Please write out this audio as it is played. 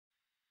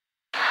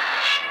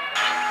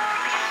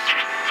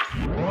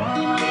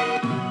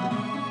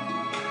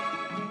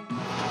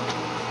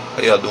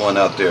How y'all doing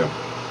out there?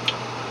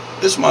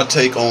 This is my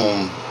take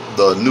on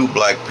the new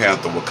Black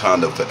Panther,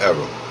 Wakanda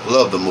Forever.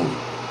 Love the movie.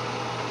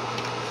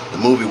 The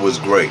movie was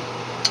great.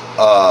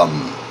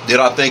 Did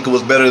I think it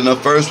was better than the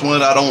first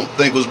one? I don't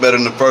think it was better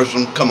than the first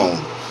one. Come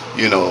on.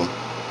 You know,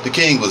 the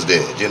king was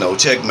dead. You know,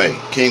 checkmate.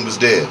 King was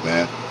dead,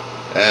 man.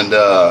 And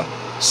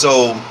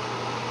so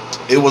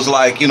it was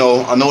like, you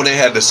know, I know they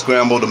had to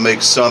scramble to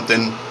make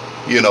something,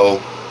 you know,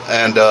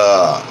 and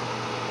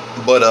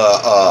but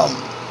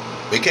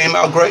it came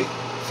out great.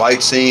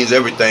 Fight scenes,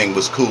 everything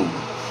was cool,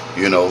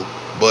 you know.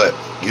 But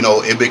you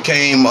know, it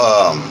became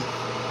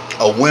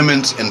a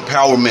women's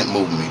empowerment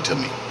movement to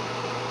me.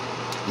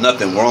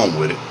 Nothing wrong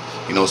with it,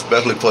 you know,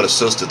 especially for the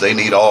sisters. They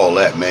need all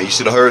that, man. You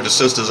should have heard the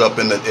sisters up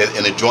in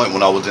the joint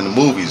when I was in the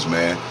movies,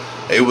 man.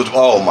 It was,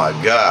 oh my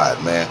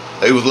God, man.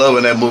 They was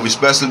loving that movie,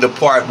 especially the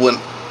part when,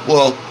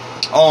 well,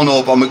 I don't know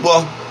if I'm,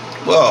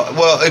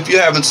 well, if you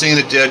haven't seen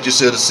it yet, you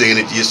should have seen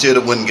it. You should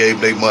have went and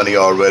gave their money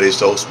already.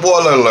 So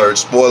spoiler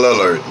alert,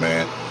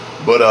 man.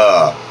 But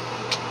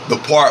the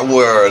part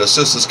where the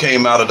sisters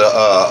came out of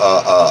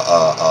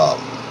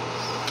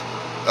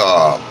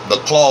the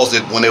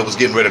closet when they was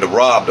getting ready to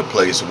rob the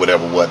place or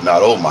whatever,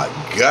 whatnot. Oh my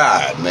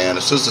God, man.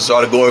 The sisters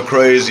started going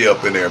crazy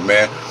up in there,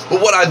 man.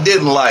 But what I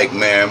didn't like,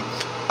 man,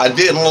 I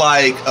didn't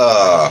like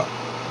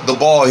the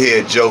bald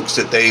head jokes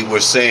that they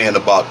were saying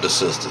about the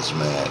sisters,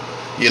 man.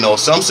 You know,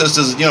 some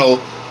sisters, you know,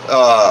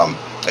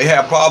 they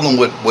have problem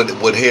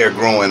with hair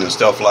growing and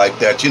stuff like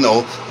that, you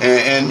know,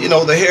 and you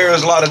know, the hair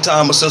is a lot of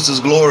time a sister's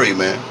glory,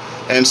 man.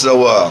 And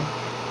so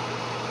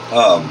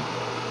I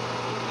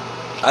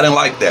didn't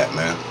like that,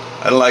 man.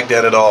 I didn't like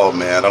that at all,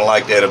 man. I don't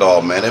like that at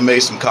all, man. They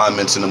made some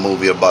comments in the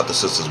movie about the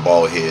sisters'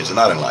 bald heads, and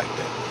I didn't like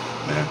that,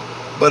 man.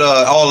 But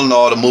all in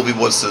all, the movie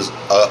was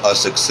a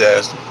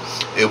success.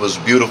 It was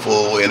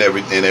beautiful in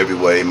every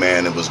way,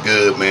 man. It was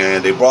good,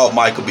 man. They brought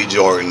Michael B.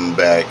 Jordan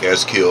back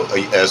as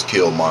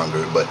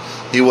Killmonger, but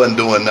he wasn't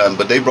doing nothing.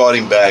 But they brought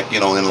him back, you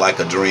know, in like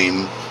a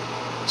dream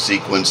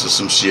sequence or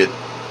some shit,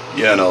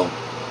 you know.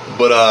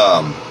 But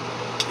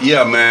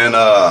yeah, man.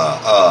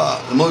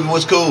 The movie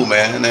was cool,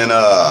 man, and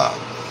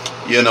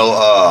you know,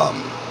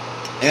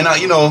 and I,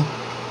 you know,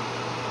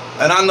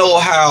 and I know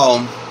how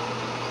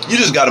you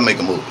just got to make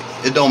a movie.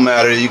 It don't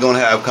matter. You're gonna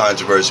have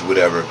controversy,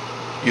 whatever.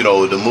 You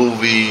know, the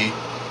movie,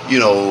 you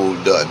know,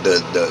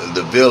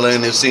 the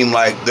villain, it seemed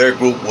like their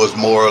group was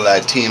more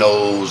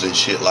Latinos and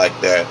shit like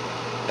that.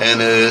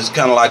 And it's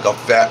kind of like a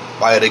fat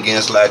fight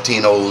against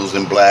Latinos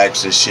and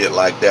blacks and shit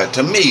like that,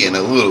 to me, in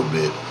a little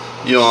bit.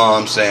 You know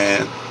what I'm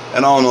saying?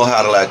 And I don't know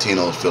how the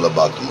Latinos feel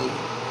about the movie.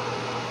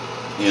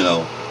 You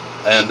know,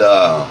 and,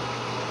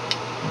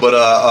 but,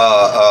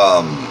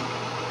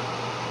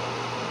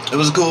 it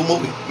was a cool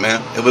movie,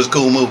 man. It was a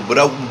cool movie. But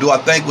do I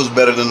think it was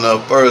better than the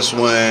first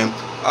one?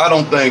 I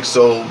don't think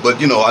so. But,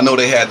 you know, I know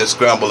they had to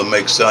scramble to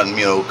make something,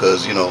 you know,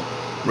 because, you know,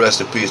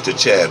 rest in peace to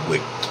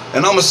Chadwick.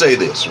 And I'm going to say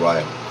this,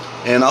 right?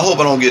 And I hope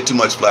I don't get too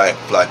much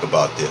flack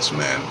about this,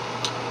 man.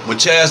 When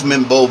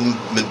Chadwick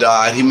Boseman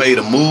died, he made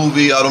a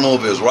movie. I don't know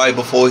if it was right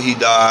before he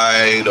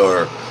died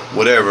or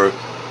whatever.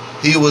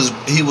 He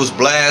was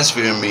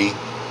blaspheming.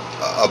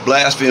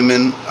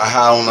 Blaspheming.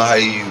 I don't know how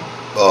you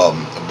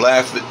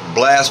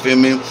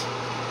blaspheming,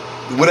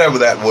 whatever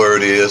that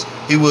word is.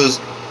 He was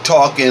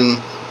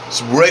talking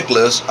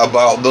reckless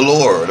about the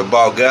Lord,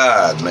 about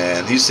God,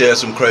 man. He said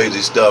some crazy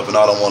stuff, and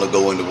I don't want to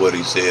go into what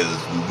he says.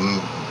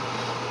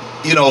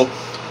 You know,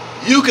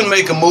 you can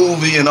make a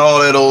movie and all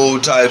that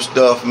old type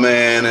stuff,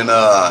 man, and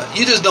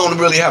you just don't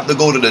really have to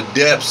go to the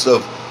depths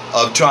of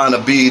trying to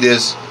be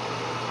this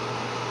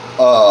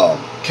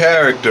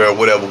character or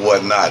whatever,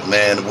 whatnot,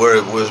 man. Where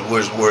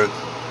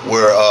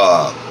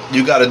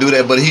you got to do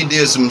that. But he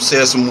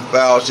said some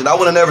foul shit. I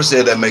would have never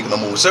said that making a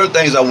movie. Certain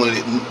things I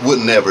would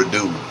never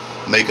do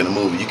making a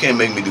movie. You can't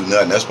make me do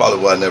nothing. That's probably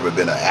why I've never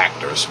been an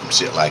actor or some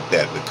shit like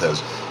that,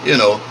 because, you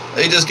know,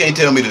 they just can't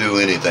tell me to do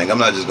anything. I'm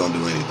not just going to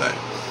do anything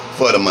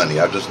for the money.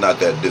 I'm just not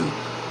that dude.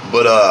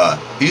 But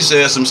he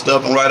said some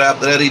stuff, and right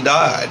after that he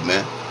died,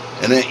 man.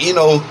 And then, you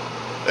know,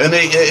 and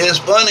it's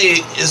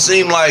funny, it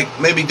seemed like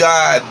maybe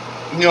God,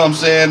 you know what I'm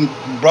saying,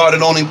 brought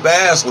it on him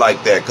fast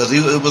like that, because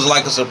it was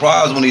like a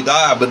surprise when he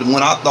died. But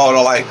when I thought,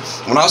 like,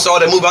 when I saw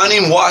that movie, I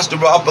didn't even watch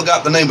I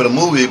forgot the name of the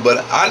movie,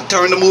 but I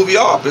turned the movie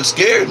off. It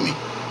scared me.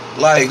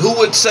 Like, who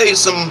would say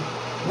some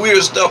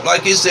weird stuff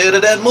like he said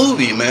in that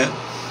movie, man?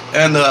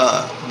 And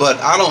but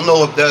I don't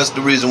know if that's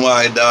the reason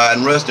why he died.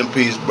 And rest in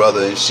peace,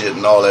 brother, and shit,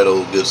 and all that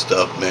old good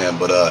stuff, man.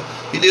 But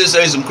he did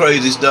say some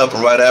crazy stuff,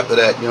 and right after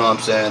that, you know what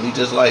I'm saying, he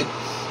just like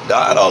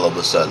died all of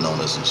a sudden on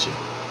us and shit.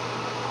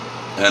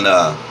 And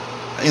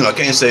you know, I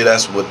can't say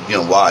that's what, you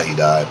know, why he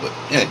died, but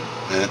yeah,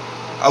 man,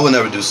 I would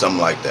never do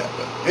something like that.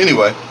 But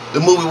anyway, the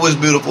movie was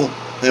beautiful,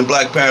 and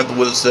Black Panther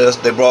was a success.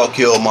 They brought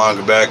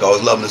Killmonger back. I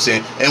was loving to see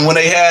him. And when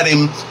they had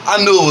him, I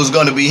knew it was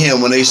going to be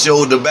him. When they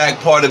showed the back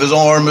part of his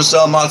arm or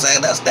something, I was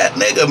saying, that's that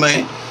nigga,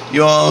 man. You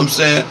know what I'm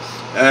saying?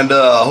 And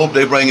I hope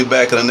they bring it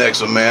back in the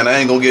next one, man. I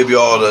ain't going to give you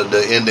all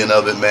the ending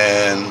of it,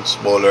 man.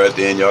 Spoiler at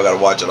the end. Y'all got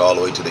to watch it all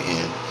the way to the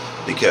end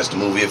to catch the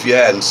movie if you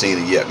hadn't seen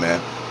it yet, man.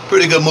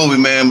 Pretty good movie,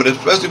 man. But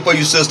especially for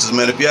you sisters,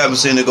 man. If you haven't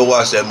seen it, go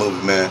watch that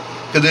movie, man.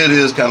 Because it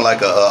is kind of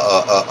like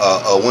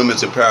a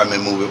women's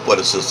empowerment movie for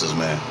the sisters,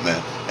 man.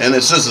 And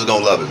the sisters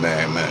gonna love it,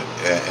 man.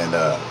 And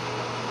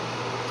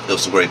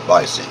there's some great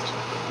fight scenes.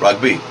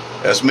 Rock B,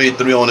 that's me,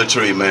 3 on the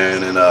tree,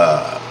 man. And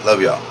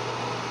love y'all.